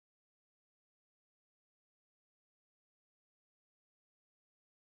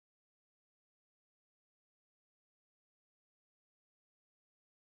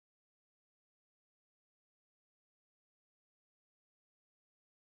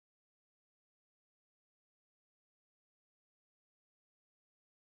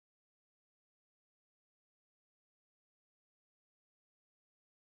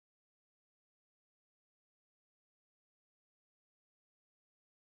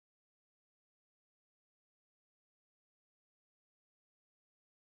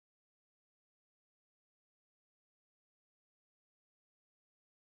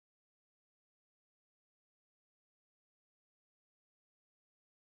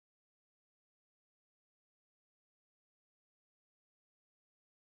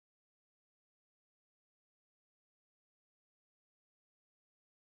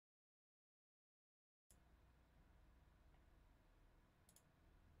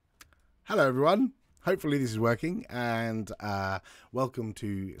Hello everyone, hopefully this is working, and welcome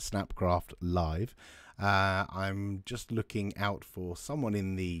to Snapcraft Live. I'm just looking out for someone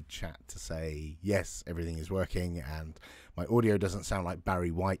in the chat to say yes, everything is working and my audio doesn't sound like Barry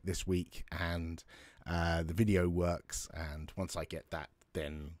White this week, and the video works, and once I get that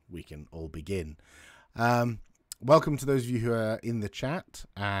then we can all begin. Welcome to those of you who are in the chat,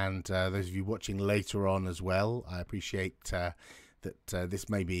 and those of you watching later on as well. I appreciate that this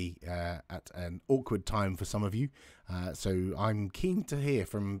may be at an awkward time for some of you, so I'm keen to hear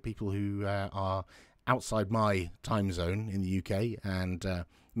from people who are outside my time zone in the UK, and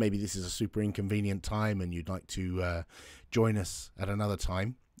maybe this is a super inconvenient time and you'd like to join us at another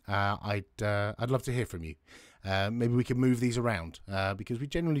time. I'd love to hear from you. Maybe we can move these around, because we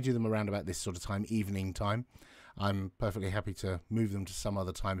generally do them around about this sort of time, evening time. I'm perfectly happy to move them to some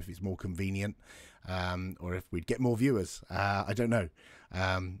other time if it's more convenient, or if we'd get more viewers. I don't know.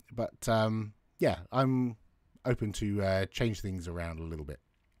 Yeah, I'm open to change things around a little bit.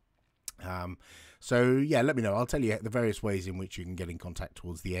 So yeah, let me know. I'll tell you the various ways in which you can get in contact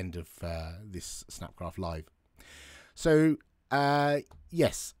towards the end of this Snapcraft Live. So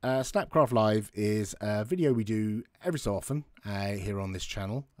yes, Snapcraft Live is a video we do every so often here on this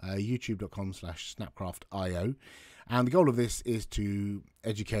channel, youtube.com/snapcraftio, and the goal of this is to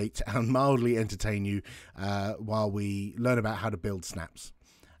educate and mildly entertain you while we learn about how to build snaps.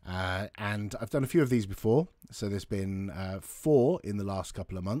 And I've done a few of these before, so there's been 4 in the last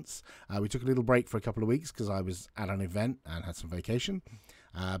couple of months. We took a little break for a couple of weeks because I was at an event and had some vacation.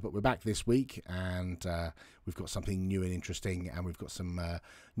 But we're back this week, and we've got something new and interesting, and we've got some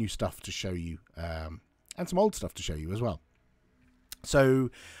new stuff to show you, and some old stuff to show you as well. So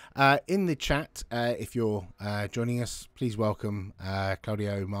in the chat, if you're joining us, please welcome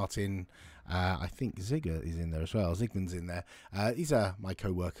Claudio, Martin. I think Zigger is in there as well. Zygmunt's in there. These are my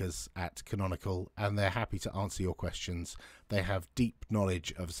co-workers at Canonical, and they're happy to answer your questions. They have deep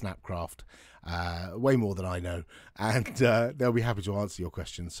knowledge of Snapcraft, way more than I know, and they'll be happy to answer your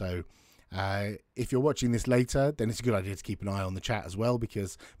questions. So if you're watching this later, then it's a good idea to keep an eye on the chat as well,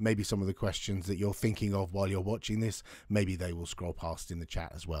 because maybe some of the questions that you're thinking of while you're watching this, maybe they will scroll past in the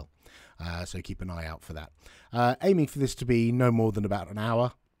chat as well. So keep an eye out for that. Aiming for this to be no more than about an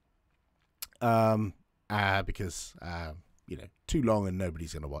hour. Because you know, too long and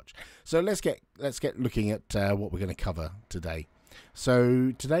nobody's going to watch. So let's get looking at what we're going to cover today.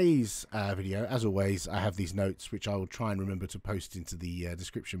 So today's video, as always, I have these notes which I will try and remember to post into the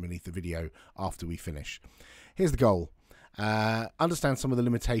description beneath the video after we finish. Here's the goal. Understand some of the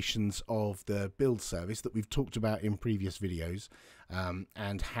limitations of the build service that we've talked about in previous videos,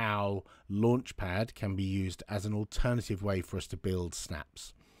 and how Launchpad can be used as an alternative way for us to build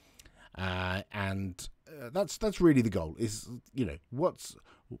snaps. That's really the goal, is, you know, what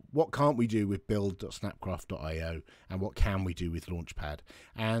can't we do with build.snapcraft.io and what can we do with Launchpad.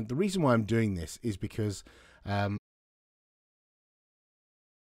 And the reason why I'm doing this is because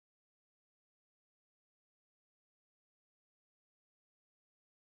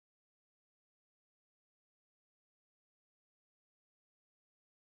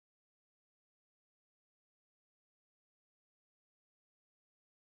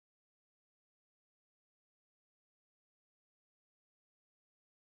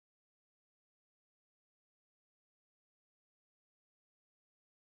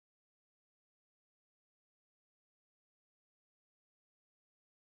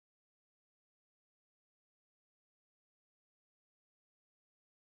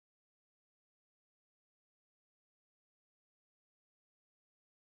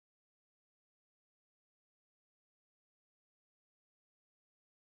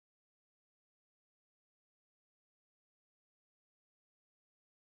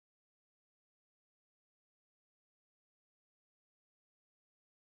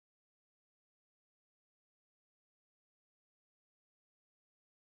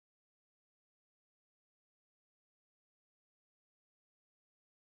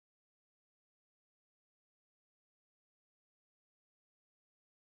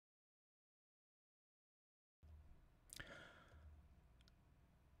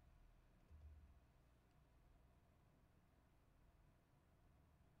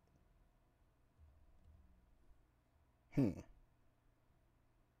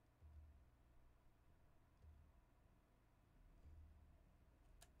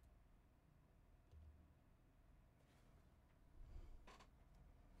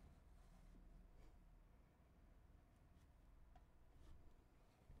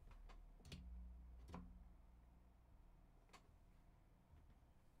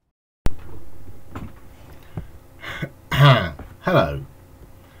hello.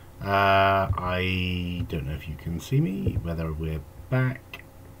 I don't know if you can see me, whether we're back.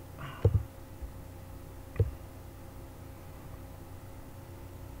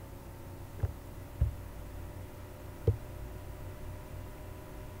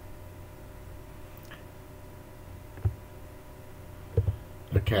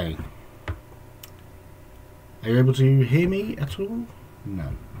 Okay. Are you able to hear me at all?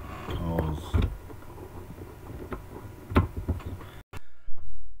 No. Pause.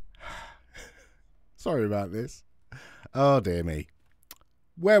 Sorry about this. Oh dear me.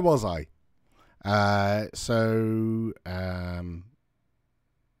 Where was I? Hold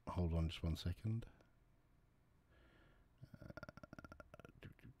on just one second.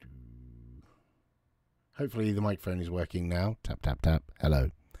 Hopefully the microphone is working now. Tap, tap, tap. Hello.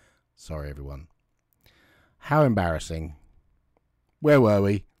 Sorry, everyone. How embarrassing. Where were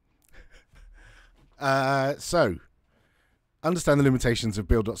we? So, understand the limitations of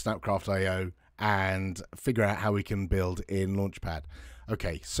build.snapcraft.io and figure out how we can build in Launchpad.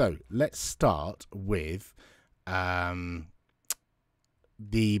 Okay, so let's start with the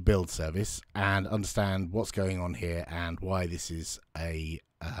build service and understand what's going on here and why this is a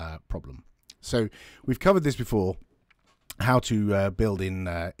problem. So we've covered this before, how to build in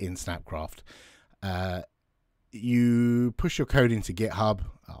Snapcraft. You push your code into GitHub.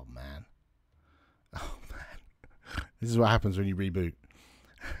 Oh man. This is what happens when you reboot.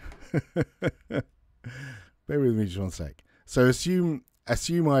 Bear with me just one sec. So assume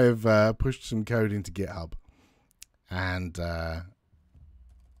I have pushed some code into GitHub, and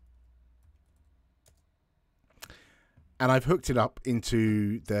I've hooked it up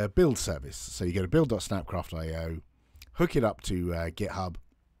into the build service. So you go to build.snapcraft.io, hook it up to GitHub,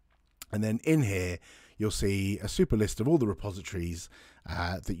 and then in here you'll see a super list of all the repositories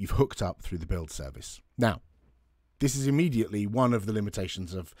that you've hooked up through the build service. Now, this is immediately one of the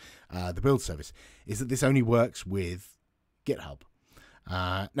limitations of the build service, is that this only works with GitHub.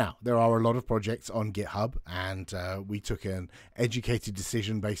 Now, there are a lot of projects on GitHub, and we took an educated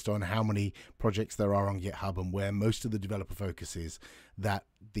decision based on how many projects there are on GitHub and where most of the developer focus is, that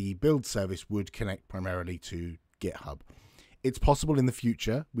the build service would connect primarily to GitHub. It's possible in the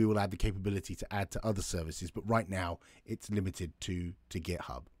future we will add the capability to add to other services, but right now it's limited to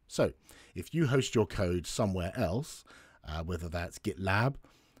GitHub. So if you host your code somewhere else, whether that's GitLab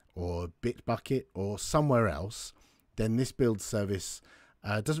or Bitbucket or somewhere else, then this build service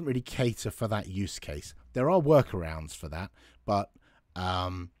doesn't really cater for that use case. There are workarounds for that, but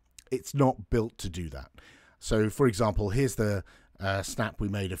it's not built to do that. So for example, here's the snap we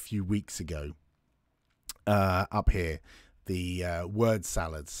made a few weeks ago up here, the word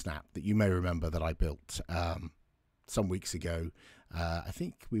salad snap that you may remember that I built some weeks ago. I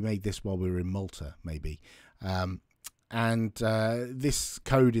think we made this while we were in Malta, maybe. This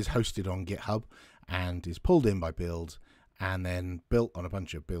code is hosted on GitHub and is pulled in by build and then built on a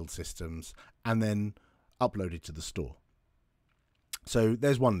bunch of build systems and then uploaded to the store. So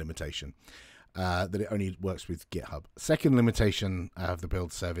there's one limitation, that it only works with GitHub. Second limitation of the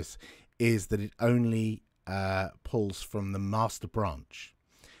build service is that it only pulls from the master branch.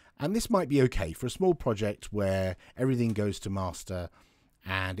 And this might be okay for a small project where everything goes to master,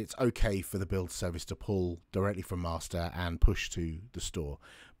 and it's okay for the build service to pull directly from master and push to the store.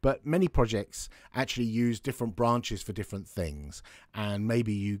 But many projects actually use different branches for different things, and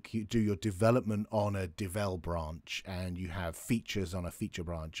maybe you do your development on a devel branch and you have features on a feature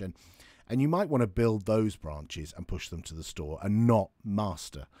branch, and you might want to build those branches and push them to the store and not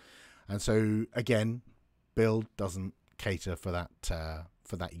master. And so again, build doesn't cater for that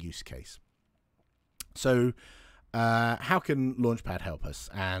use case. So how can Launchpad help us,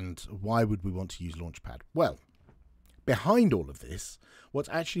 and why would we want to use Launchpad? Well, behind all of this, what's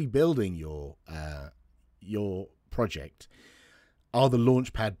actually building your project are the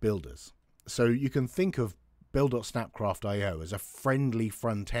Launchpad builders. So you can think of build.snapcraft.io as a friendly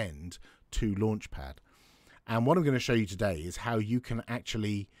front end to Launchpad. And what I'm going to show you today is how you can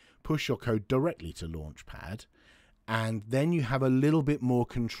actually push your code directly to Launchpad, and then you have a little bit more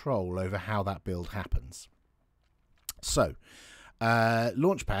control over how that build happens. So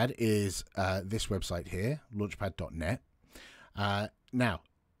Launchpad is this website here, launchpad.net. Now,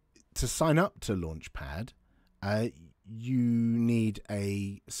 to sign up to Launchpad, you need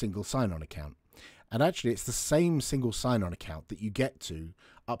a single sign-on account. And actually, it's the same single sign-on account that you get to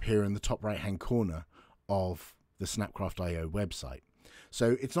up here in the top right-hand corner of the Snapcraft.io website.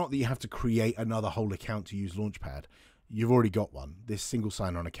 So it's not that you have to create another whole account to use Launchpad. You've already got one. This single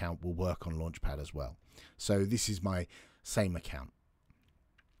sign-on account will work on Launchpad as well. So this is my same account.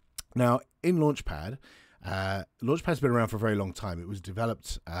 Now, in Launchpad, Launchpad's been around for a very long time. It was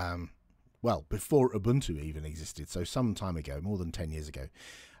developed, well, before Ubuntu even existed, so some time ago, more than 10 years ago.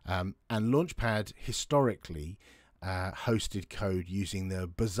 And Launchpad historically hosted code using the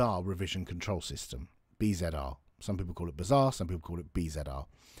Bazaar revision control system, BZR. Some people call it Bazaar, some people call it BZR.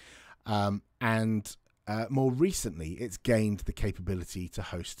 And more recently, it's gained the capability to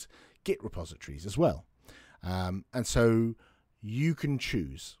host Git repositories as well. And so you can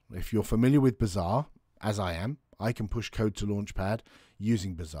choose. If you're familiar with Bazaar, as I am, I can push code to Launchpad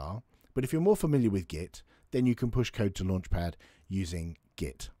using Bazaar. But if you're more familiar with Git, then you can push code to Launchpad using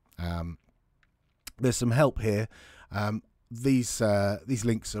Git. There's some help here. These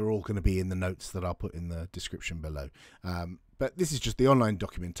links are all going to be in the notes that I'll put in the description below. But this is just the online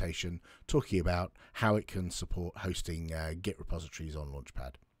documentation talking about how it can support hosting Git repositories on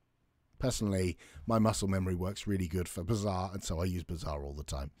Launchpad. Personally, my muscle memory works really good for Bazaar, and so I use Bazaar all the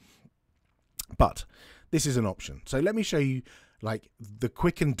time. But this is an option. So let me show you like the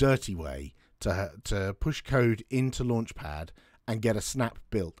quick and dirty way to push code into Launchpad and get a snap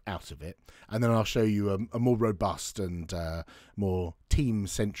built out of it. And then I'll show you a more robust and more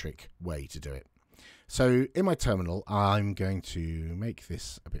team-centric way to do it. So in my terminal, I'm going to make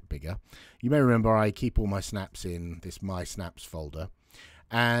this a bit bigger. You may remember I keep all my snaps in this My Snaps folder.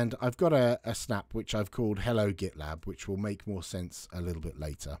 And I've got a snap which I've called Hello GitLab, which will make more sense a little bit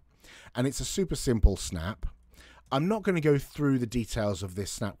later. And it's a super simple snap. I'm not going to go through the details of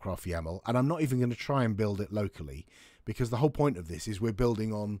this Snapcraft YAML, and I'm not even going to try and build it locally, because the whole point of this is we're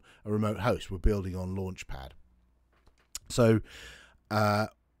building on a remote host. We're building on Launchpad. So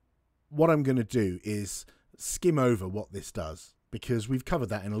what I'm going to do is skim over what this does, because we've covered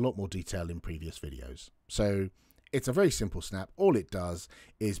that in a lot more detail in previous videos. So it's a very simple snap. All it does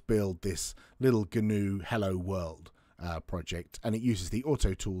is build this little GNU Hello World project, and it uses the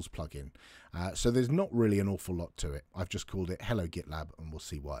Auto Tools plugin. So there's not really an awful lot to it. I've just called it Hello GitLab, and we'll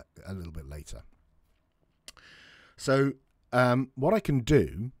see why a little bit later. So what I can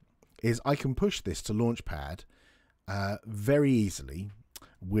do is I can push this to Launchpad very easily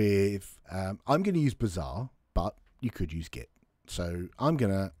with, I'm going to use Bazaar, but you could use Git. So I'm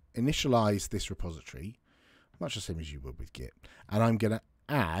going to initialize this repository, much the same as you would with Git, and I'm going to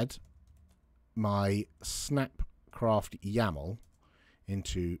add my Snapcraft YAML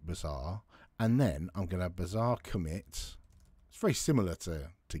into Bazaar, and then I'm going to Bazaar commit. It's very similar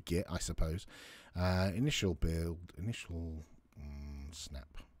to Git, I suppose. Initial build,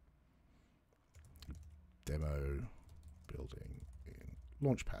 snap demo building in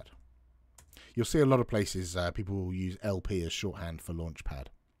Launchpad. You'll see a lot of places people will use LP as shorthand for Launchpad.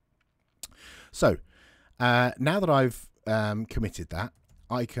 So now that I've committed that,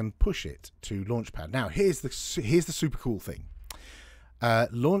 I can push it to Launchpad. Now here's the super cool thing.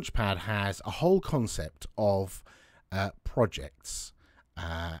 Launchpad has a whole concept of projects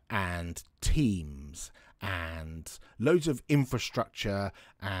and teams and loads of infrastructure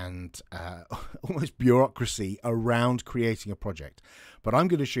and almost bureaucracy around creating a project. But I'm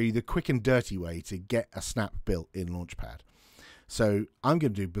going to show you the quick and dirty way to get a snap built in Launchpad. So I'm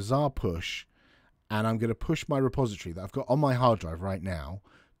going to do Bazaar push, and I'm going to push my repository that I've got on my hard drive right now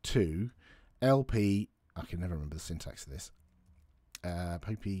to LP. I can never remember the syntax of this.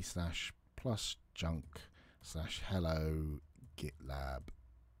 pp/+junk/hello GitLab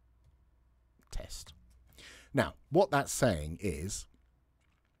test. Now, what that's saying is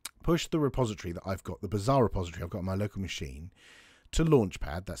push the repository that I've got, the Bazaar repository I've got on my local machine, to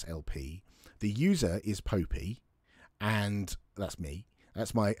Launchpad. That's LP. The user is Popey, and that's me.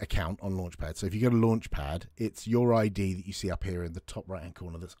 That's my account on Launchpad. So if you go to Launchpad, it's your ID that you see up here in the top right hand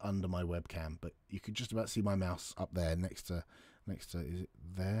corner that's under my webcam, but you can just about see my mouse up there next to, is it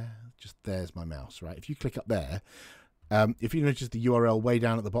there? Just there's my mouse, right? If you click up there, if you notice the URL way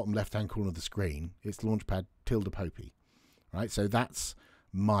down at the bottom left hand corner of the screen, it's Launchpad ~Popey, right? So that's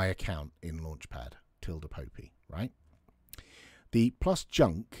my account in Launchpad ~Popey, right? The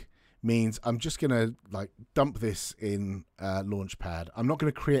 +junk means I'm just going to like dump this in Launchpad. I'm not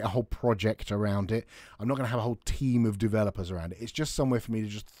going to create a whole project around it. I'm not going to have a whole team of developers around it. It's just somewhere for me to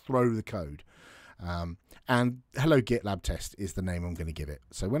just throw the code. And Hello GitLab test is the name I'm going to give it.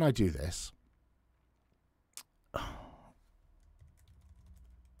 So when I do this,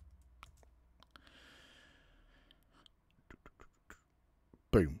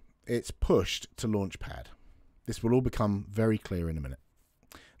 boom, it's pushed to Launchpad. This will all become very clear in a minute.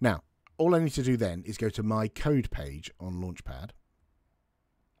 Now, all I need to do then is go to my code page on Launchpad.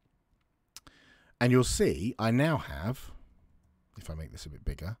 And you'll see I now have, if I make this a bit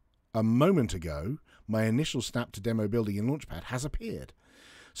bigger, a moment ago, my initial snap to demo building in Launchpad has appeared.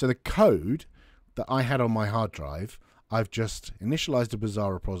 So the code that I had on my hard drive, I've just initialized a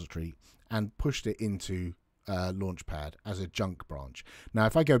Bazaar repository and pushed it into Launchpad as a junk branch. Now,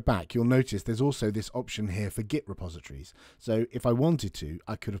 if I go back, you'll notice there's also this option here for Git repositories. So if I wanted to,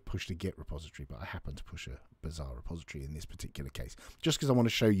 I could have pushed a Git repository, but I happen to push a Bazaar repository in this particular case, just because I want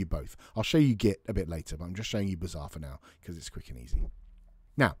to show you both. I'll show you Git a bit later, but I'm just showing you Bazaar for now because it's quick and easy.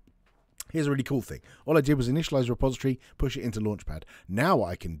 Now, here's a really cool thing. All I did was initialize a repository, push it into Launchpad. Now what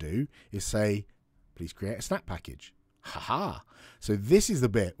I can do is say, please create a snap package. Haha. So this is the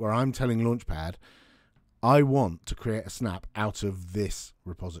bit where I'm telling Launchpad, I want to create a snap out of this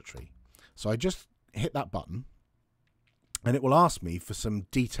repository. So I just hit that button and it will ask me for some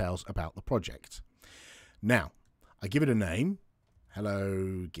details about the project. Now, I give it a name.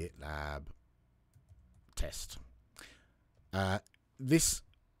 Hello GitLab test. This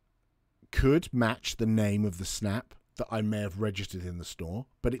could match the name of the snap that I may have registered in the store,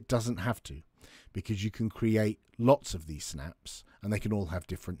 but it doesn't have to, because you can create lots of these snaps and they can all have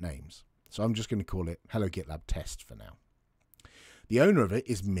different names. So I'm just going to call it Hello GitLab test for now. The owner of it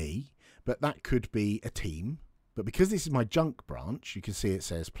is me, but that could be a team. But because this is my junk branch, you can see it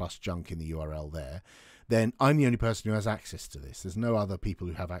says plus junk in the URL there, then I'm the only person who has access to this. There's no other people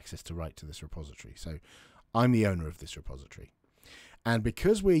who have access to write to this repository. So I'm the owner of this repository. And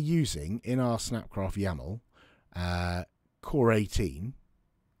because we're using, in our Snapcraft YAML, Core 18,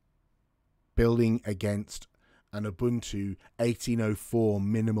 building against an Ubuntu 1804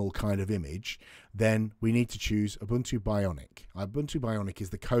 minimal kind of image, then we need to choose Ubuntu Bionic. Ubuntu Bionic is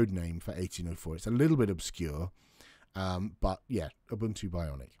the code name for 1804. It's a little bit obscure, but yeah, Ubuntu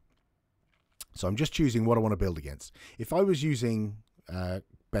Bionic. So I'm just choosing what I want to build against. If I was using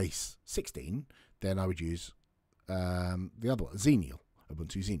base 16, then I would use the other one, Xenial,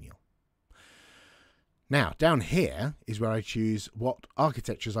 Ubuntu Xenial. Now, down here is where I choose what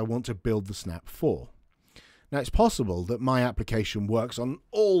architectures I want to build the snap for. Now, it's possible that my application works on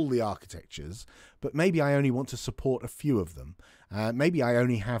all the architectures, but maybe I only want to support a few of them. Maybe I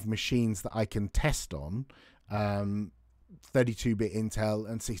only have machines that I can test on, 32-bit Intel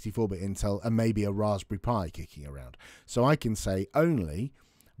and 64-bit Intel, and maybe a Raspberry Pi kicking around. So I can say only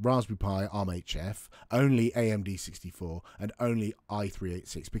Raspberry Pi ARM-HF, only AMD 64, and only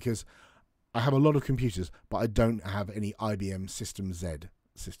i386, because I have a lot of computers, but I don't have any IBM System Z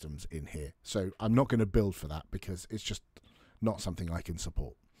systems in here. So I'm not going to build for that because it's just not something I can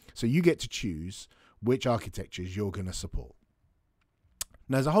support. So you get to choose which architectures you're going to support.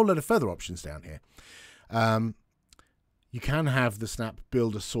 Now, there's a whole lot of further options down here. You can have the snap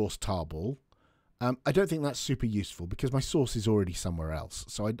build a source tarball. I don't think that's super useful because my source is already somewhere else.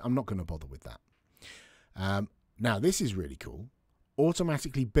 So I'm not going to bother with that. Now, this is really cool.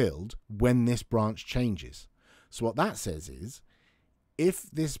 Automatically build when this branch changes. So what that says is, if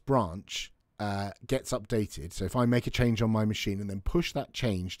this branch gets updated, so if I make a change on my machine and then push that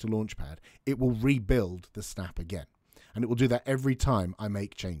change to Launchpad, it will rebuild the snap again. And it will do that every time I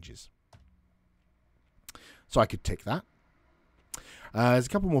make changes. So I could tick that. There's a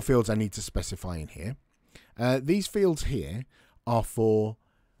couple more fields I need to specify in here. These fields here are for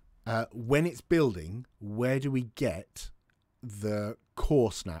when it's building, where do we get the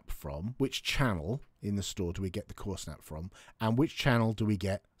core snap from, which channel in the store do we get the core snap from, and which channel do we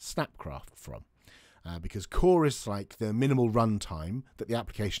get Snapcraft from, because core is like the minimal runtime that the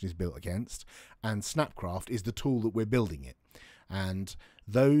application is built against, and Snapcraft is the tool that we're building it, and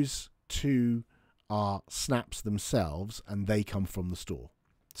those two are snaps themselves and they come from the store.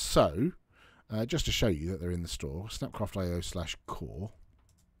 So just to show you that they're in the store, snapcraft.io/core,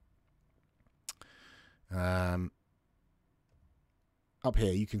 up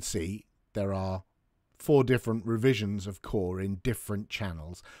here you can see there are 4 different revisions of core in different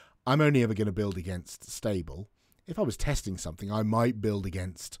channels. I'm only ever going to build against stable. If I was testing something, I might build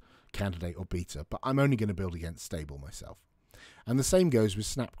against candidate or beta, but I'm only going to build against stable myself. And the same goes with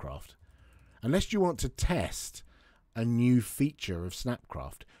Snapcraft. Unless you want to test a new feature of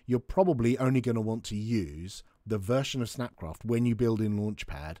Snapcraft, you're probably only going to want to use the version of Snapcraft when you build in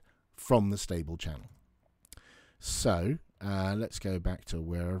Launchpad from the stable channel. So let's go back to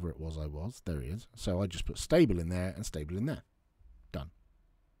wherever it was I was. There he is. So I just put stable in there and stable in there. Done.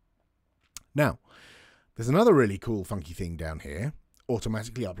 Now, there's another really cool funky thing down here.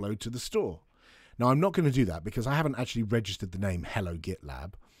 Automatically upload to the store. Now, I'm not going to do that because I haven't actually registered the name Hello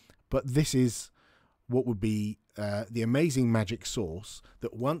GitLab. But this is what would be the amazing magic sauce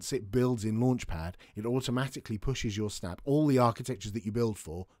that once it builds in Launchpad, it automatically pushes your snap, all the architectures that you build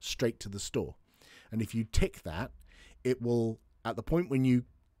for, straight to the store. And if you tick that, it will, at the point when you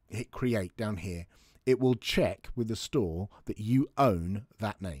hit create down here, it will check with the store that you own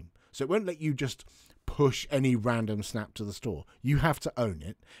that name. So it won't let you just push any random snap to the store. You have to own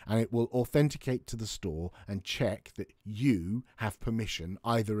it, and it will authenticate to the store and check that you have permission,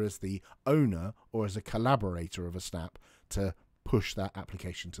 either as the owner or as a collaborator of a snap, to push that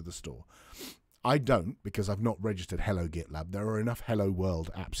application to the store. I don't, because I've not registered Hello GitLab. There are enough Hello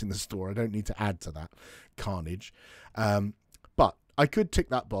World apps in the store. I don't need to add to that carnage. But I could tick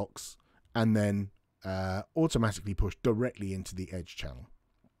that box and then automatically push directly into the Edge channel.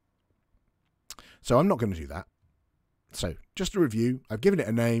 So I'm not going to do that. So just a review. I've given it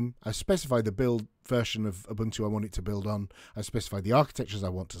a name. I've specified the build version of Ubuntu I want it to build on. I've specified the architectures I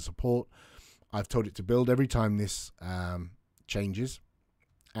want to support. I've told it to build every time this changes.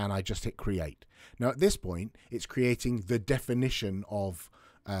 And I just hit create. Now at this point, it's creating the definition of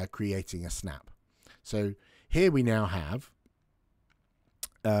creating a snap. So here we now have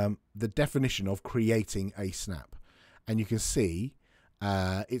the definition of creating a snap. And you can see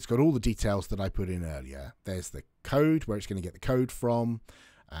it's got all the details that I put in earlier. There's the code, where it's going to get the code from.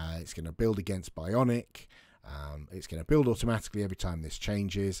 It's going to build against Bionic. It's going to build automatically every time this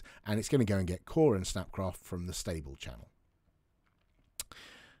changes. And it's going to go and get Core and Snapcraft from the stable channel.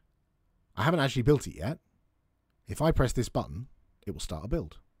 I haven't actually built it yet. If I press this button, it will start a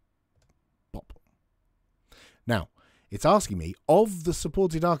build. Pop. Now, it's asking me, of the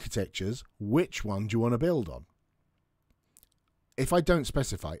supported architectures, which one do you want to build on? If I don't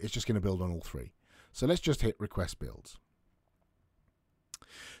specify, it's just going to build on all three. So let's just hit request builds.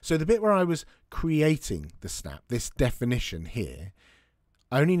 So the bit where I was creating the snap, this definition here,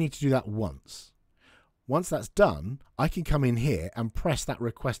 I only need to do that once. Once that's done, I can come in here and press that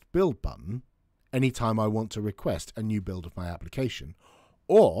request build button anytime I want to request a new build of my application.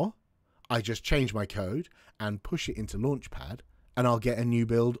 Or I just change my code and push it into Launchpad and I'll get a new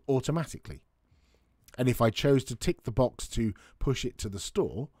build automatically. And if I chose to tick the box to push it to the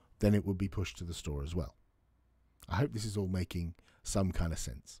store, then it would be pushed to the store as well. I hope this is all making some kind of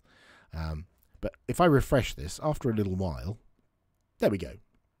sense. But if I refresh this after a little while, there we go.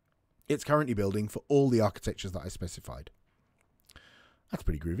 It's currently building for all the architectures that I specified. That's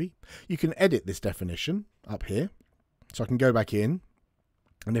pretty groovy. You can edit this definition up here. So I can go back in,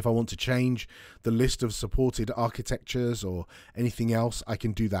 and if I want to change the list of supported architectures or anything else, I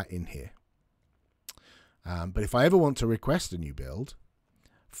can do that in here. But if I ever want to request a new build,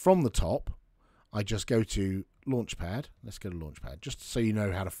 from the top, I just go to Launchpad. Let's go to Launchpad, just so you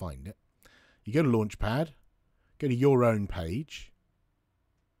know how to find it. You go to Launchpad, go to your own page.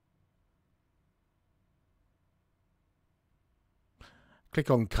 Click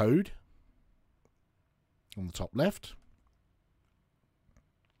on code on the top left.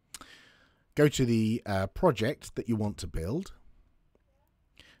 Go to the project that you want to build.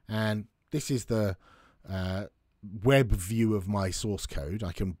 And this is the web view of my source code.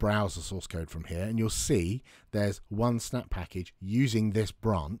 I can browse the source code from here, and you'll see there's one snap package using this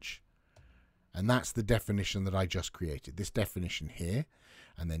branch. And that's the definition that I just created. This definition here,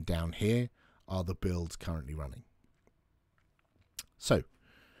 and then down here are the builds currently running. So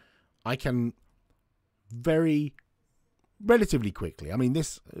I can relatively quickly, I mean,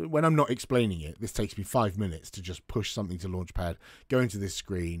 this, when I'm not explaining it, this takes me 5 minutes to just push something to Launchpad, go into this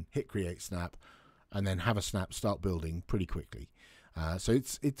screen, hit create snap, and then have a snap start building pretty quickly. So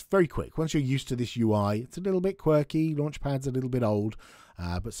it's very quick. Once you're used to this UI, it's a little bit quirky. Launchpad's a little bit old,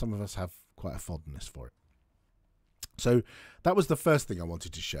 but some of us have quite a fondness for it. So that was the first thing I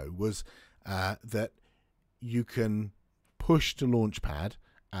wanted to show, was that you can push to Launchpad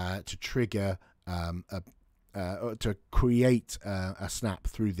to trigger to create a snap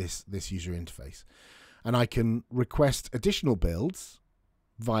through this user interface. And I can request additional builds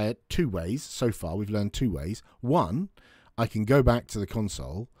via two ways. So far, we've learned two ways. One, I can go back to the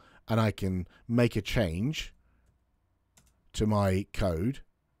console and I can make a change to my code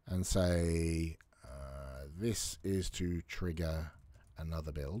and say, this is to trigger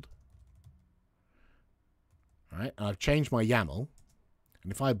another build. All right, and I've changed my YAML.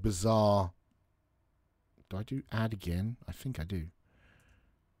 And if I bazaar, do I do add again? I think I do.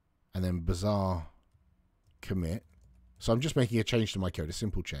 And then bazaar commit. So I'm just making a change to my code, a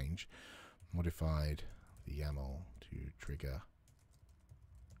simple change. Modified the YAML to trigger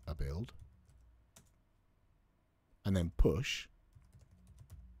a build. And then push.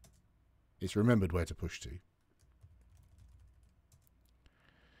 It's remembered where to push to.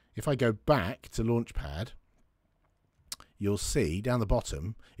 If I go back to Launchpad, you'll see down the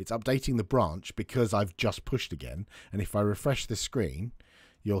bottom, it's updating the branch because I've just pushed again. And if I refresh the screen,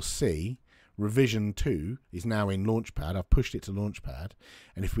 you'll see revision 2 is now in Launchpad. I've pushed it to Launchpad.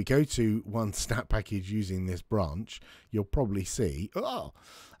 And if we go to one snap package using this branch, you'll probably see, oh,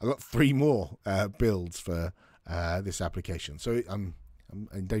 I've got 3 more builds for this application. So I'm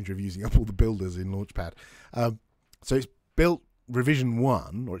in danger of using up all the builders in Launchpad. So it's built revision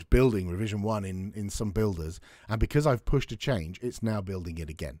 1, or it's building revision 1 in some builders. And because I've pushed a change, it's now building it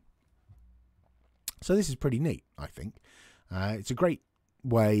again. So this is pretty neat, I think. It's a great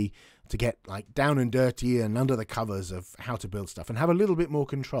way to get like down and dirty and under the covers of how to build stuff and have a little bit more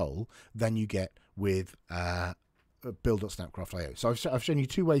control than you get with build.snapcraft.io. So I've shown you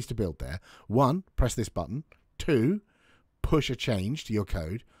 2 ways to build there. 1, press this button. 2, push a change to your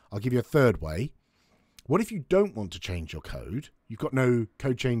code. I'll give you a 3rd way. What if you don't want to change your code? You've got no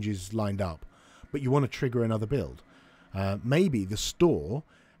code changes lined up, but you want to trigger another build. Maybe the store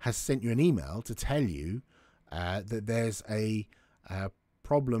has sent you an email to tell you that there's a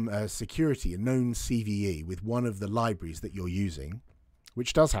problem, security, a known CVE with one of the libraries that you're using,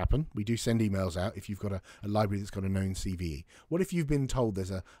 which does happen. We do send emails out if you've got a library that's got a known CVE. What if you've been told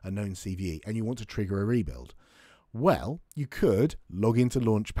there's a known CVE and you want to trigger a rebuild? Well, you could log into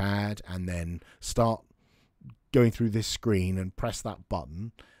Launchpad and then start going through this screen and press that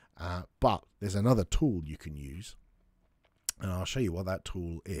button. But there's another tool you can use. And I'll show you what that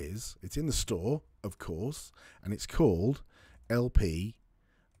tool is. It's in the store, of course, and it's called LP-build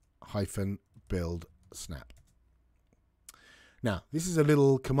snap. Now, this is a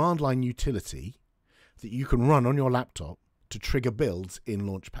little command line utility that you can run on your laptop to trigger builds in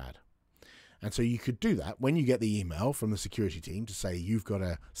Launchpad. And so you could do that when you get the email from the security team to say you've got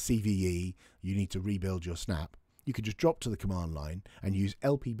a CVE, you need to rebuild your snap. You could just drop to the command line and use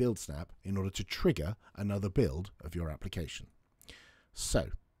LP build snap in order to trigger another build of your application. So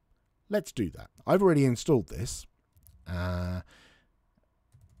let's do that. I've already installed this.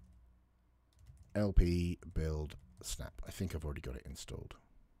 LP build snap. I think I've already got it installed.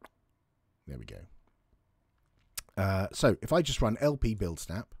 There we go. So if I just run LP build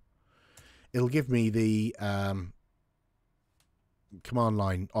snap, it'll give me the command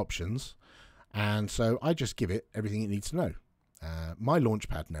line options. And so I just give it everything it needs to know. My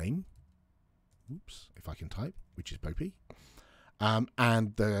Launchpad name, oops, if I can type, which is Popey.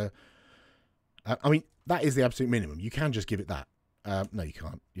 And the, I mean, that is the absolute minimum. You can just give it that. No, you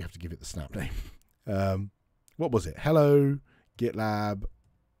can't. You have to give it the snap name. What was it? Hello, GitLab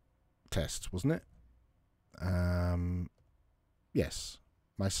test, wasn't it? Yes.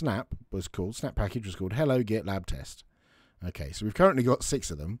 My snap package was called Hello GitLab test. Okay, so we've currently got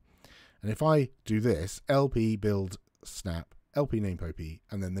 6 of them. And if I do this, LP build snap, LP name Popey,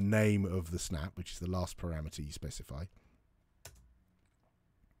 and then the name of the snap, which is the last parameter you specify.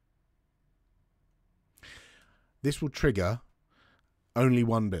 This will trigger only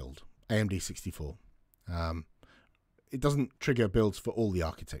one build, AMD64. It doesn't trigger builds for all the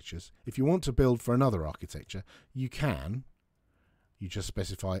architectures. If you want to build for another architecture, you can. You just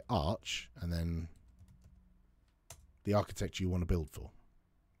specify Arch and then the architecture you want to build for.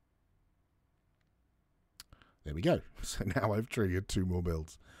 There we go. So now I've triggered 2 more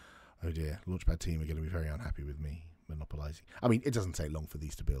builds. Oh dear, Launchpad team are going to be very unhappy with me monopolizing. I mean, it doesn't take long for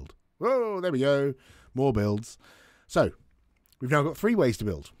these to build. Oh, there we go. More builds. So we've now got 3 ways to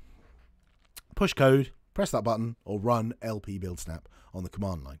build. Push code, press that button, or run LP build snap on the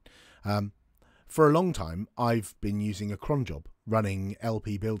command line. For a long time, I've been using a cron job running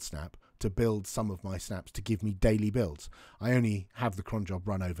LP build snap to build some of my snaps to give me daily builds. I only have the cron job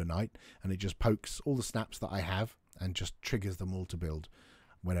run overnight, and it just pokes all the snaps that I have and just triggers them all to build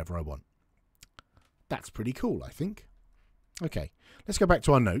whenever I want. That's pretty cool, I think. Okay, let's go back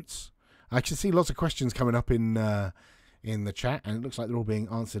to our notes. I can see lots of questions coming up in the chat, and it looks like they're all being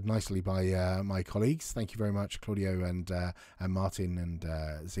answered nicely by my colleagues. Thank you very much, Claudio and Martin and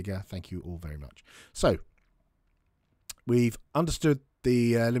Ziga. Thank you all very much. So we've understood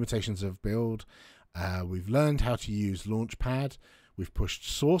the limitations of build. We've learned how to use Launchpad. We've pushed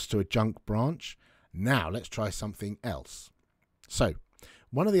source to a junk branch. Now let's try something else. So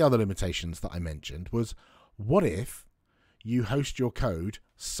one of the other limitations that I mentioned was, what if you host your code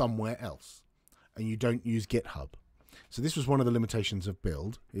somewhere else and you don't use GitHub? So this was one of the limitations of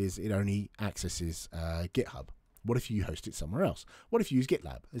build, is it only accesses GitHub. What if you host it somewhere else? What if you use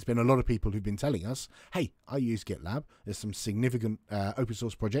GitLab? There's been a lot of people who've been telling us, hey, I use GitLab. There's some significant open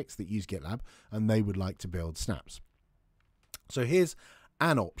source projects that use GitLab, and they would like to build snaps. So here's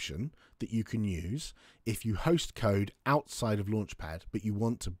an option that you can use if you host code outside of Launchpad, but you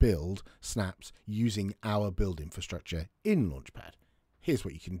want to build snaps using our build infrastructure in Launchpad. Here's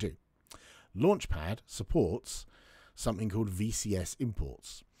what you can do. Launchpad supports something called VCS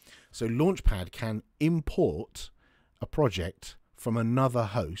imports. So Launchpad can import a project from another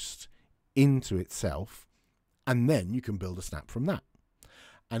host into itself, and then you can build a snap from that.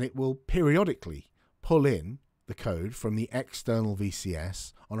 And it will periodically pull in the code from the external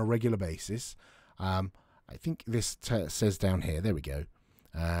VCS on a regular basis. I think this says down here, there we go.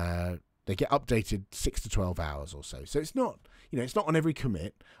 They get updated 6 to 12 hours or so. So it's not, it's not on every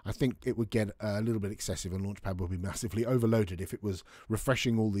commit. I think it would get a little bit excessive, and Launchpad would be massively overloaded if it was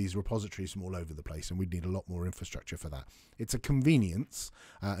refreshing all these repositories from all over the place, and we'd need a lot more infrastructure for that. It's a convenience,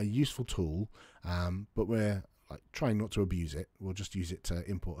 a useful tool, but we're trying not to abuse it. We'll just use it to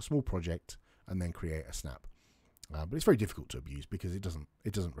import a small project and then create a snap. But it's very difficult to abuse because it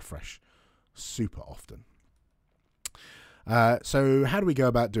doesn't refresh super often. So how do we go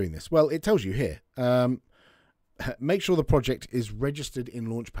about doing this? Well, it tells you here. Make sure the project is registered in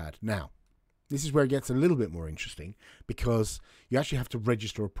Launchpad. Now, this is where it gets a little bit more interesting because you actually have to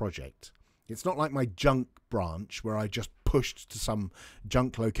register a project. It's not like my junk branch where I just pushed to some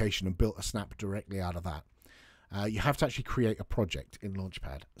junk location and built a snap directly out of that. You have to actually create a project in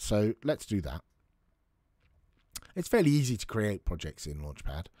Launchpad. So let's do that. It's fairly easy to create projects in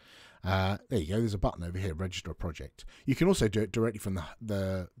Launchpad. There you go. There's a button over here, register a project. You can also do it directly from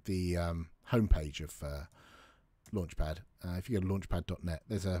the homepage of Launchpad. If you go to launchpad.net,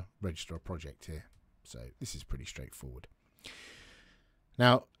 there's a register a project here. So this is pretty straightforward.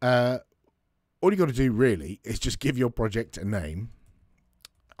 Now, all you got to do really is just give your project a name.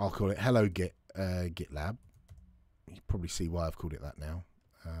 I'll call it Hello GitLab. You can probably see why I've called it that now.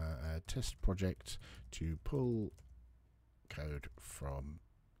 A test project to pull code from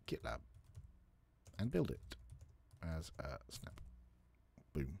GitLab and build it as a snap.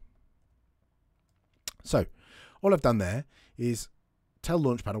 Boom. So all I've done there is tell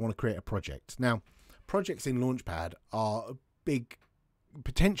Launchpad I want to create a project. Now, projects in Launchpad are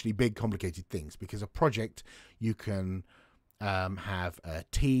potentially big, complicated things, because a project you can have a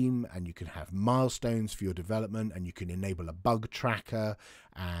team, and you can have milestones for your development, and you can enable a bug tracker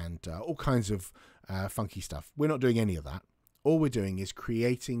and all kinds of funky stuff. We're not doing any of that. All we're doing is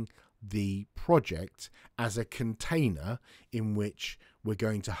creating the project as a container in which we're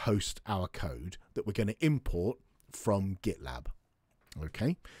going to host our code that we're going to import from GitLab.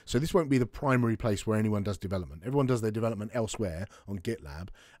 Okay, so this won't be the primary place where anyone does development. Everyone does their development elsewhere on GitLab,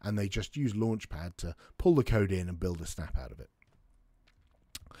 and they just use Launchpad to pull the code in and build a snap out of it.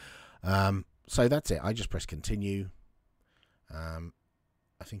 So that's it. I just press continue.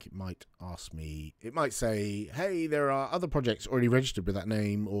 I think it might ask me, it might say, hey, there are other projects already registered with that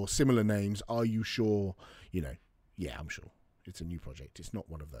name or similar names. Are you sure? Yeah, I'm sure. It's a new project. It's not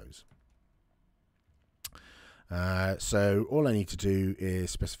one of those. So all I need to do is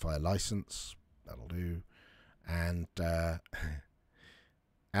specify a license. That'll do. And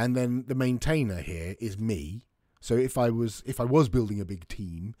then the maintainer here is me. So if I was building a big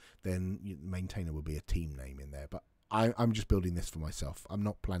team, then the maintainer would be a team name in there. But I'm just building this for myself. I'm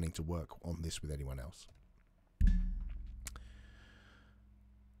not planning to work on this with anyone else.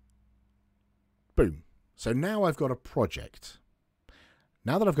 Boom. So now I've got a project.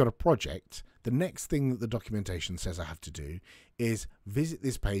 Now that I've got a project, the next thing that the documentation says I have to do is visit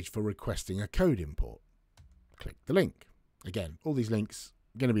this page for requesting a code import. Click the link. Again, all these links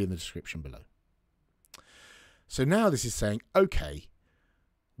are going to be in the description below. So now this is saying, okay,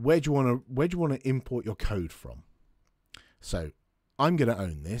 where do you want to import your code from? So I'm going to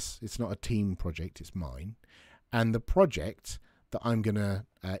own this. It's not a team project, it's mine. And the project that I'm going to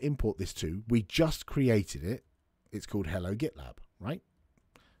import this to, we just created it. It's called Hello GitLab, right?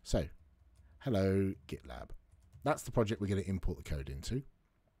 So Hello GitLab. That's the project we're going to import the code into.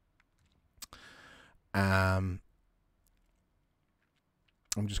 I'm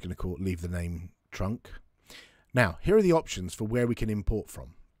just going to leave the name trunk. Now, here are the options for where we can import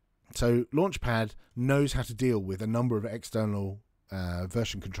from. So Launchpad knows how to deal with a number of external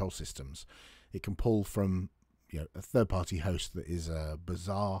version control systems. It can pull from a third-party host that is a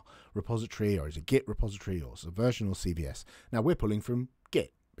Bazaar repository, or is a Git repository, or Subversion, or CVS. Now we're pulling from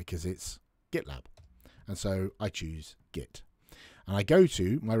Git because it's GitLab, and so I choose Git. And I go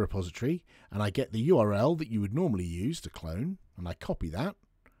to my repository, and I get the URL that you would normally use to clone, and I copy that,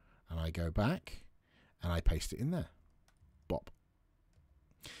 and I go back, and I paste it in there. Bop.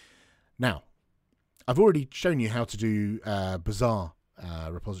 Now, I've already shown you how to do Bazaar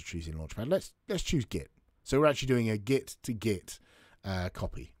repositories in Launchpad. Let's choose Git. So we're actually doing a Git to Git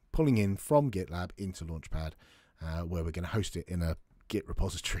copy, pulling in from GitLab into Launchpad, where we're going to host it in a Git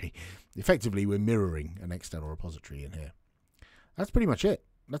repository. Effectively, we're mirroring an external repository in here. That's pretty much it.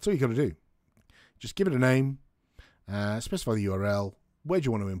 That's all you got to do. Just give it a name, specify the URL, where do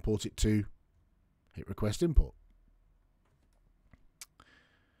you want to import it to? Hit request import.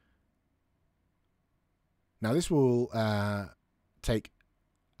 Now this will take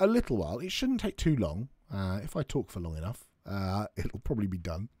a little while. It shouldn't take too long. If I talk for long enough, it'll probably be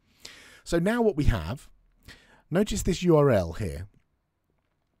done. So now what we have, notice this URL here.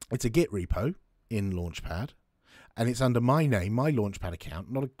 It's a Git repo in Launchpad, and it's under my name, my Launchpad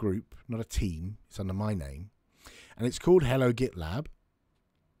account, not a group, not a team. It's under my name, and it's called Hello GitLab,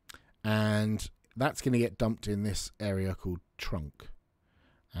 and that's going to get dumped in this area called trunk.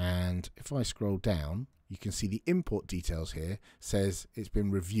 And if I scroll down, you can see the import details here says it's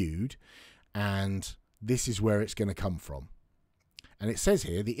been reviewed, and this is where it's going to come from. And it says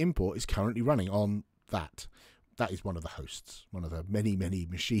here the import is currently running on that. That is one of the hosts, one of the many, many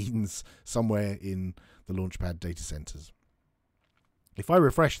machines somewhere in the Launchpad data centers. If I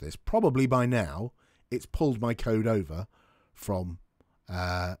refresh this, probably by now it's pulled my code over from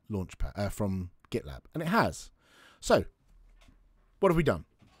Launchpad, from GitLab, and it has. So what have we done?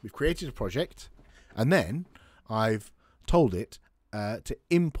 We've created a project, and then I've told it to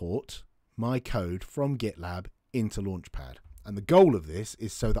import my code from GitLab into Launchpad. And the goal of this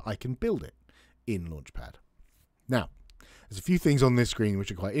is so that I can build it in Launchpad. Now, there's a few things on this screen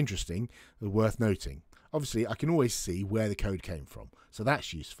which are quite interesting, worth noting. Obviously, I can always see where the code came from, so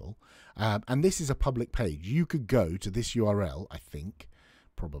that's useful. And this is a public page. You could go to this URL, I think,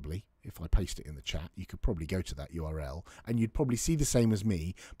 probably. If I paste it in the chat, you could probably go to that URL, and you'd probably see the same as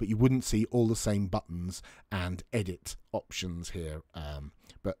me, but you wouldn't see all the same buttons and edit options here.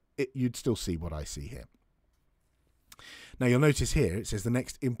 But you'd still see what I see here. Now you'll notice here it says the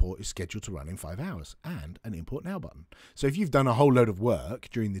next import is scheduled to run in 5 hours and an import now button. So if you've done a whole load of work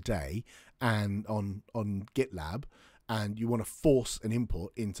during the day and on GitLab and you want to force an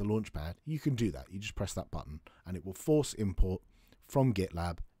import into Launchpad, you can do that. You just press that button and it will force import from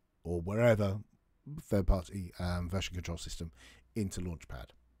GitLab or wherever third-party version control system into Launchpad.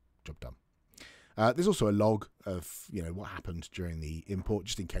 Job done. There's also a log of what happened during the import,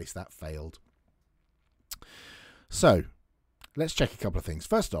 just in case that failed. So let's check a couple of things.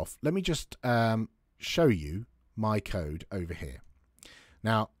 First off, let me just show you my code over here.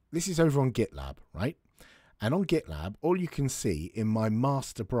 Now, this is over on GitLab, right? And on GitLab, all you can see in my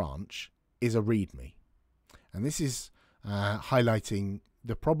master branch is a README. And this is highlighting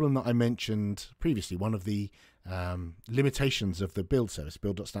the problem that I mentioned previously. One of the limitations of the build service,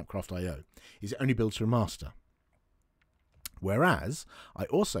 build.snapcraft.io, is it only builds from master. Whereas I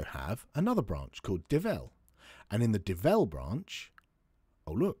also have another branch called devel. And in the devel branch,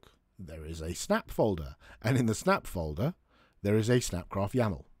 oh look, there is a snap folder. And in the snap folder, there is a Snapcraft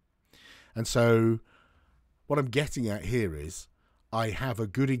YAML. And so what I'm getting at here is I have a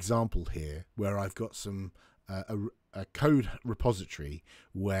good example here where I've got some a code repository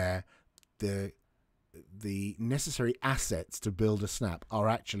where the necessary assets to build a snap are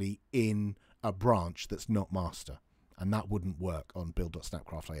actually in a branch that's not master. And that wouldn't work on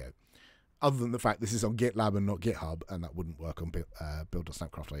build.snapcraft.io. Other than the fact this is on GitLab and not GitHub, and that wouldn't work on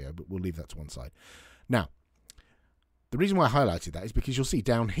build.snapcraft.io, but we'll leave that to one side. Now, the reason why I highlighted that is because you'll see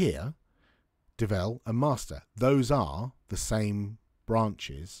down here, devel and master. Those are the same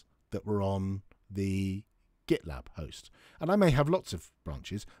branches that were on the GitLab host. And I may have lots of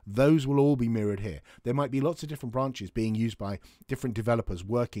branches. Those will all be mirrored here. There might be lots of different branches being used by different developers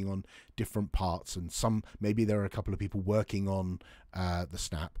working on different parts, and maybe there are a couple of people working on the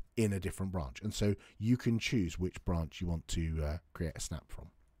snap in a different branch. And so you can choose which branch you want to create a snap from.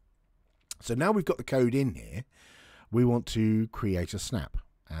 So now we've got the code in here, we want to create a snap.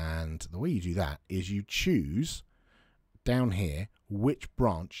 And the way you do that is you choose down here which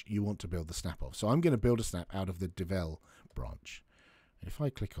branch you want to build the snap of. So I'm going to build a snap out of the devel branch. If I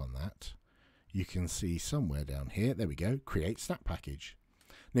click on that, you can see somewhere down here, there we go, create snap package.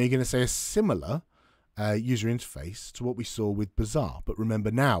 Now you're going to say a similar user interface to what we saw with Bazaar, but remember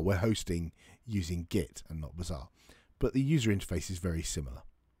now we're hosting using Git and not Bazaar, but the user interface is very similar.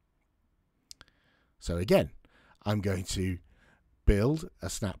 So again, I'm going to build a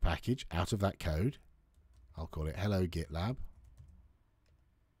snap package out of that code. I'll call it Hello GitLab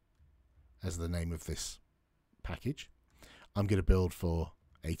as the name of this package. I'm going to build for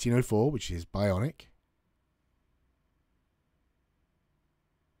 1804, which is Bionic.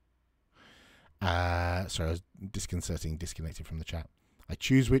 Sorry, I was disconnected from the chat. I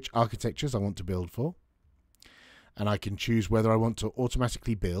choose which architectures I want to build for, and I can choose whether I want to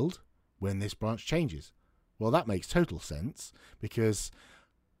automatically build when this branch changes. Well, that makes total sense, because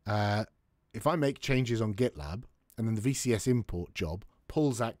if I make changes on GitLab and then the VCS import job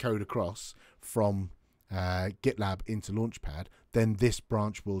pulls that code across from GitLab into Launchpad, then this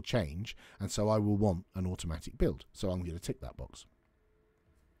branch will change, and so I will want an automatic build. So I'm going to tick that box.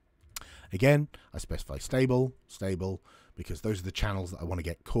 Again, I specify stable, because those are the channels that I want to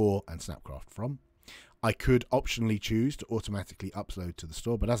get core and Snapcraft from. I could optionally choose to automatically upload to the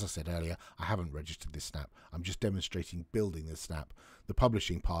store, but as I said earlier, I haven't registered this snap. I'm just demonstrating building this snap. The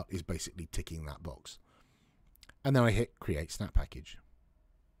publishing part is basically ticking that box. And then I hit create snap package.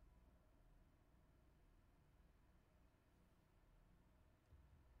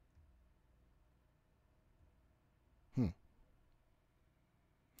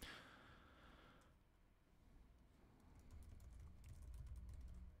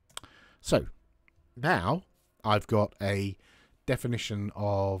 So now I've got a definition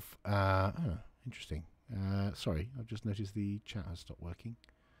of interesting. Sorry, I've just noticed the chat has stopped working.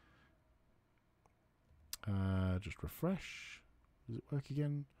 Just refresh. Does it work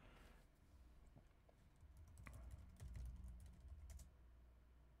again?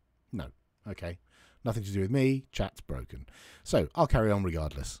 No. Okay. Nothing to do with me. Chat's broken. So I'll carry on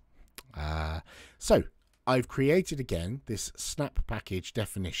regardless. So I've created again this snap package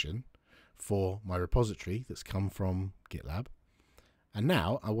definition for my repository that's come from GitLab. And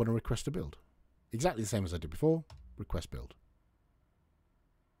now I want to request a build. Exactly the same as I did before. Request build.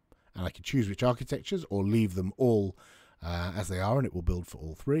 And I can choose which architectures or leave them all as they are, and it will build for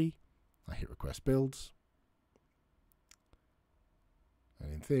all three. I hit request builds.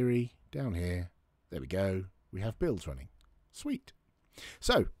 And in theory, down here, there we go. We have builds running. Sweet.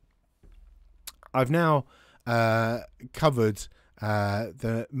 So I've now covered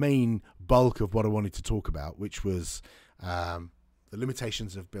the main bulk of what I wanted to talk about, which was the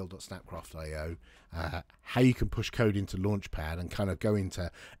limitations of build.snapcraft.io, how you can push code into Launchpad and kind of go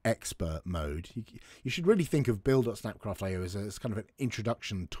into expert mode. You should really think of build.snapcraft.io as kind of an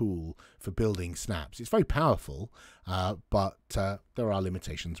introduction tool for building snaps. It's very powerful, but there are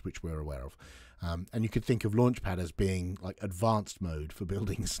limitations which we're aware of. And you could think of Launchpad as being like advanced mode for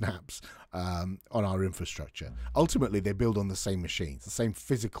building snaps on our infrastructure. Ultimately, they build on the same machines, the same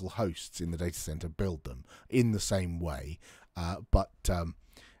physical hosts in the data center build them in the same way. But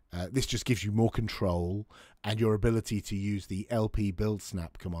this just gives you more control and your ability to use the lp build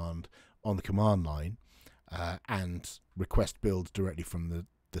snap command on the command line and request builds directly from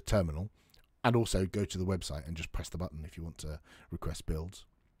the terminal, and also go to the website and just press the button if you want to request builds.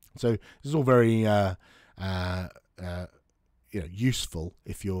 So this is all very useful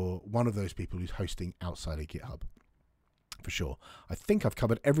if you're one of those people who's hosting outside of GitHub, for sure. I think I've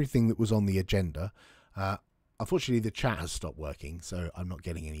covered everything that was on the agenda. Unfortunately, the chat has stopped working, so I'm not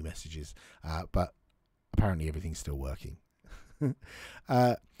getting any messages, but apparently everything's still working.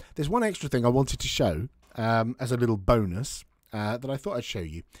 There's one extra thing I wanted to show as a little bonus that I thought I'd show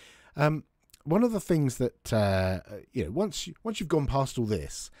you. One of the things that, once you've gone past all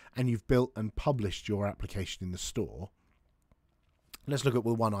this and you've built and published your application in the store, let's look at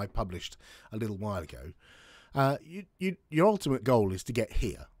the one I published a little while ago. Your ultimate goal is to get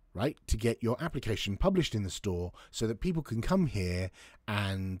here, right? To get your application published in the store so that people can come here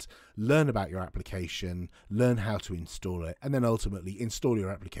and learn about your application, learn how to install it, and then ultimately install your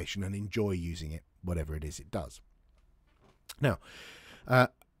application and enjoy using it, whatever it is it does. Now,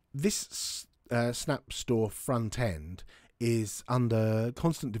 this Snap Store front end is under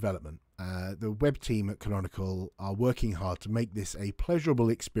constant development. The web team at Canonical are working hard to make this a pleasurable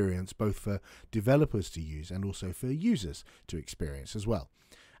experience both for developers to use and also for users to experience as well.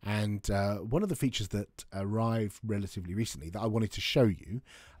 And one of the features that arrived relatively recently that I wanted to show you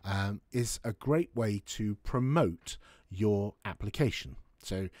is a great way to promote your application.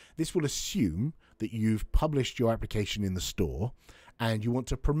 So this will assume that you've published your application in the store and you want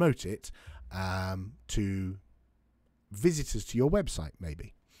to promote it to visitors to your website,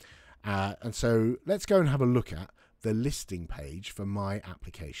 maybe. And so let's go and have a look at the listing page for my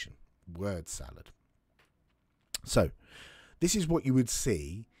application, Word Salad. So this is what you would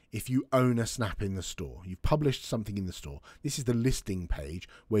see if you own a Snap in the store. You've published something in the store. This is the listing page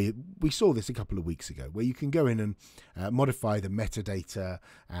where we saw this a couple of weeks ago, where you can go in and modify the metadata,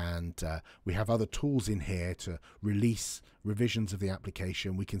 and we have other tools in here to release revisions of the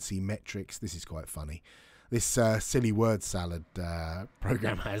application. We can see metrics. This is quite funny. This silly Word Salad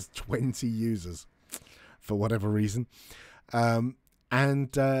program has 20 users for whatever reason. And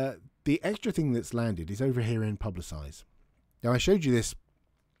the extra thing that's landed is over here in Publicize. Now, I showed you this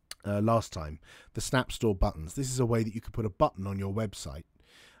last time, the Snap Store buttons. This is a way that you could put a button on your website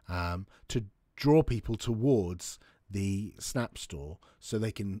to draw people towards the Snap Store so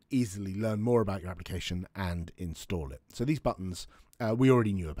they can easily learn more about your application and install it. So these buttons we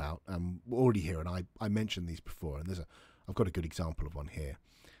already knew about, already here, and I mentioned these before, and there's I've got a good example of one here.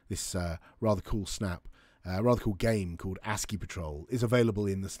 This rather cool game called ASCII Patrol is available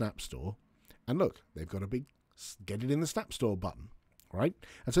in the Snap Store. And look, they've got a big Get It in the Snap Store button, right?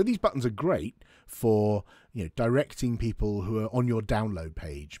 And so these buttons are great for directing people who are on your download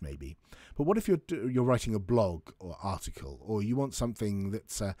page, maybe. But what if you're writing a blog or article, or you want something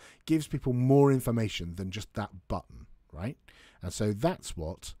that gives people more information than just that button, right? And so that's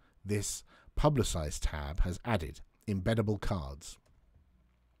what this Publicize tab has added, embeddable cards.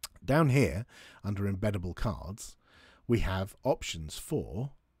 Down here, under embeddable cards, we have options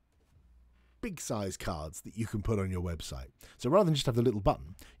for big size cards that you can put on your website. So rather than just have the little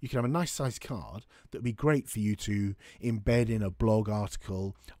button, you can have a nice size card that would be great for you to embed in a blog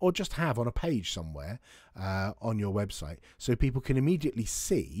article or just have on a page somewhere on your website, so people can immediately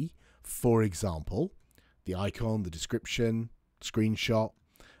see, for example, the icon, the description, screenshot,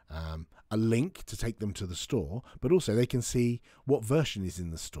 a link to take them to the store, but also they can see what version is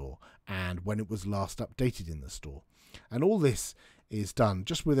in the store and when it was last updated in the store. And all this is done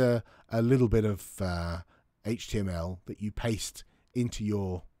just with a little bit of HTML that you paste into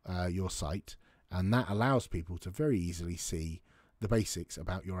your site, and that allows people to very easily see the basics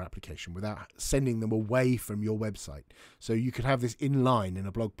about your application without sending them away from your website. So you could have this in line in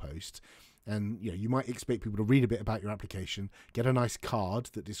a blog post, and you might expect people to read a bit about your application, get a nice card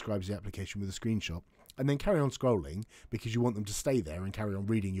that describes the application with a screenshot, and then carry on scrolling because you want them to stay there and carry on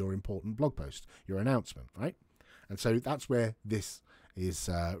reading your important blog post, your announcement, right? And so that's where this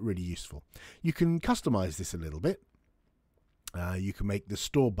is really useful. You can customize this a little bit. You can make the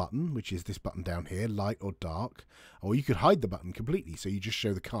store button, which is this button down here, light or dark, or you could hide the button completely, so you just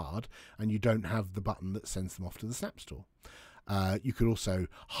show the card and you don't have the button that sends them off to the Snap Store. You could also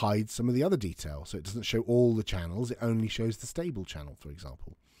hide some of the other detail, so it doesn't show all the channels, it only shows the stable channel, for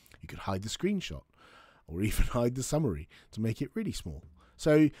example. You could hide the screenshot, or even hide the summary to make it really small.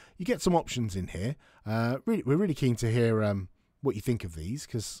 So you get some options in here. We're really keen to hear what you think of these,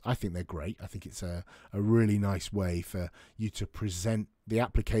 because I think they're great. I think it's a really nice way for you to present the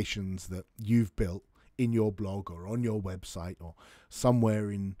applications that you've built in your blog or on your website or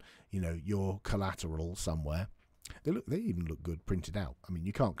somewhere in your collateral somewhere. They even look good printed out. I mean,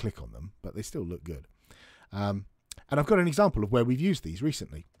 you can't click on them, but they still look good. And I've got an example of where we've used these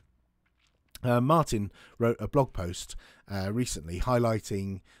recently. Martin wrote a blog post recently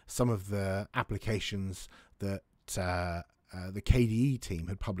highlighting some of the applications that the KDE team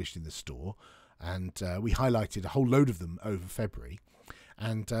had published in the store, and we highlighted a whole load of them over February.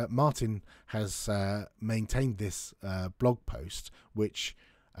 And Martin has maintained this blog post which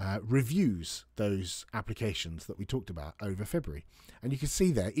reviews those applications that we talked about over February. And you can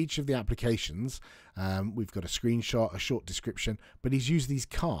see there each of the applications, we've got a screenshot, a short description, but he's used these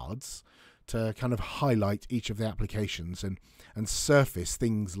cards to kind of highlight each of the applications and surface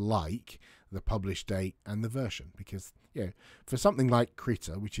things like the publish date and the version, because for something like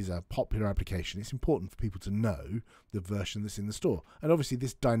Krita, which is a popular application, it's important for people to know the version that's in the store. And obviously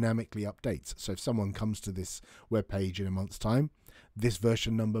this dynamically updates, so if someone comes to this web page in a month's time, this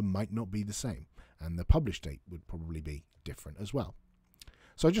version number might not be the same, and the publish date would probably be different as well.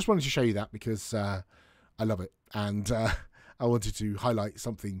 So I just wanted to show you that because I love it, and I wanted to highlight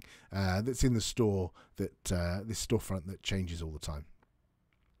something that's in the store, that this storefront that changes all the time,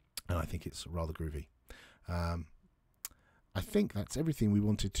 and I think it's rather groovy. I think that's everything we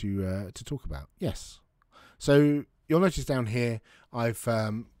wanted to talk about. Yes. So you'll notice down here I've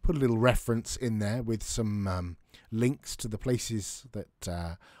put a little reference in there with some links to the places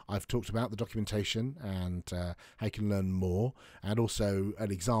that I've talked about, the documentation, and how you can learn more, and also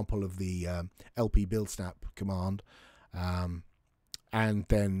an example of the LP build snap command, and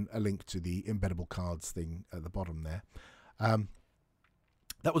then a link to the embeddable cards thing at the bottom there.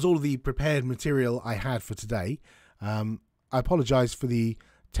 That was all of the prepared material I had for today. I apologise for the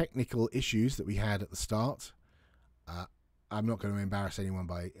technical issues that we had at the start. I'm not going to embarrass anyone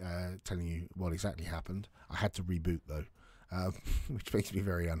by telling you what exactly happened. I had to reboot though, which makes me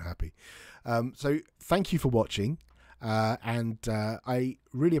very unhappy. So thank you for watching, and I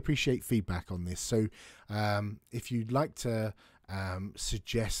really appreciate feedback on this. So if you'd like to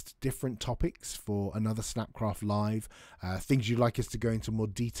suggest different topics for another Snapcraft Live, things you'd like us to go into more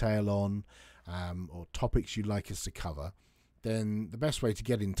detail on, or topics you'd like us to cover, then the best way to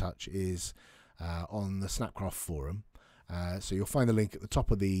get in touch is on the Snapcraft forum. So you'll find the link at the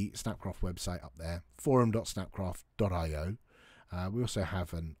top of the Snapcraft website up there, forum.snapcraft.io. We also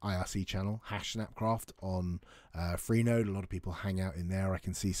have an IRC channel, #Snapcraft, on Freenode. A lot of people hang out in there. I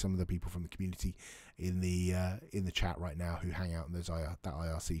can see some of the people from the community in the chat right now who hang out in that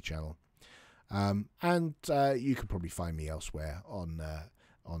IRC channel. And you can probably find me elsewhere on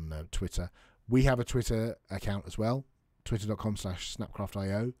Twitter. We have a Twitter account as well,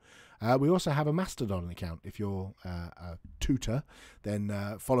 twitter.com/snapcraftio. We also have a Mastodon account. If you're a tutor,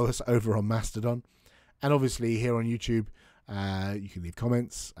 then follow us over on Mastodon. And obviously here on YouTube, you can leave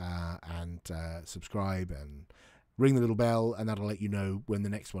comments and subscribe and ring the little bell, and that'll let you know when the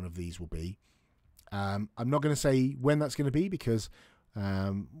next one of these will be. I'm not going to say when that's going to be because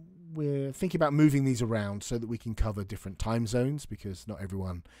we're thinking about moving these around so that we can cover different time zones, because not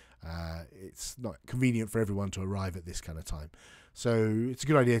everyone, it's not convenient for everyone to arrive at this kind of time. So it's a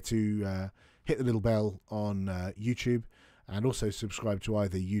good idea to hit the little bell on YouTube, and also subscribe to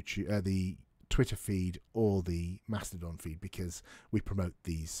either the Twitter feed or the Mastodon feed, because we promote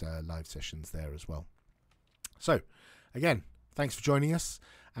these live sessions there as well. So again, thanks for joining us,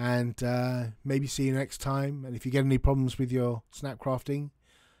 and maybe see you next time. And if you get any problems with your Snapcrafting,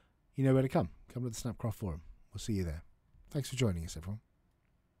 you know where to come. Come to the Snapcraft forum. We'll see you there. Thanks for joining us, everyone.